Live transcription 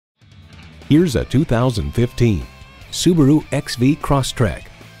Here's a 2015 Subaru XV Crosstrek.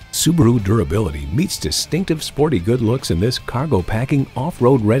 Subaru durability meets distinctive sporty good looks in this cargo-packing,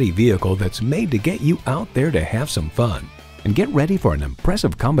 off-road ready vehicle that's made to get you out there to have some fun. And get ready for an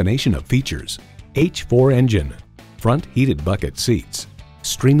impressive combination of features: H4 engine, front heated bucket seats,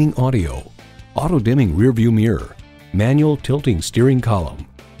 streaming audio, auto-dimming rearview mirror, manual tilting steering column,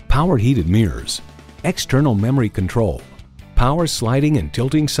 power heated mirrors, external memory control, power sliding and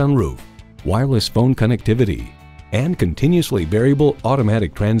tilting sunroof, wireless phone connectivity, and continuously variable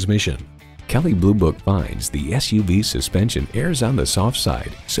automatic transmission. Kelley Blue Book finds the SUV suspension errs on the soft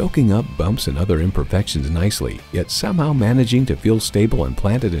side, soaking up bumps and other imperfections nicely, yet somehow managing to feel stable and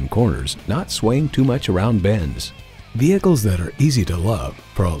planted in corners, not swaying too much around bends. Vehicles that are easy to love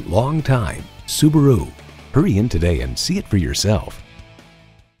for a long time. Subaru. Hurry in today and see it for yourself.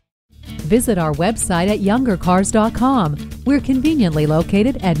 Visit our website at youngercars.com. We're conveniently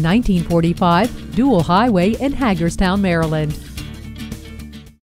located at 1945 Dual Highway in Hagerstown, Maryland.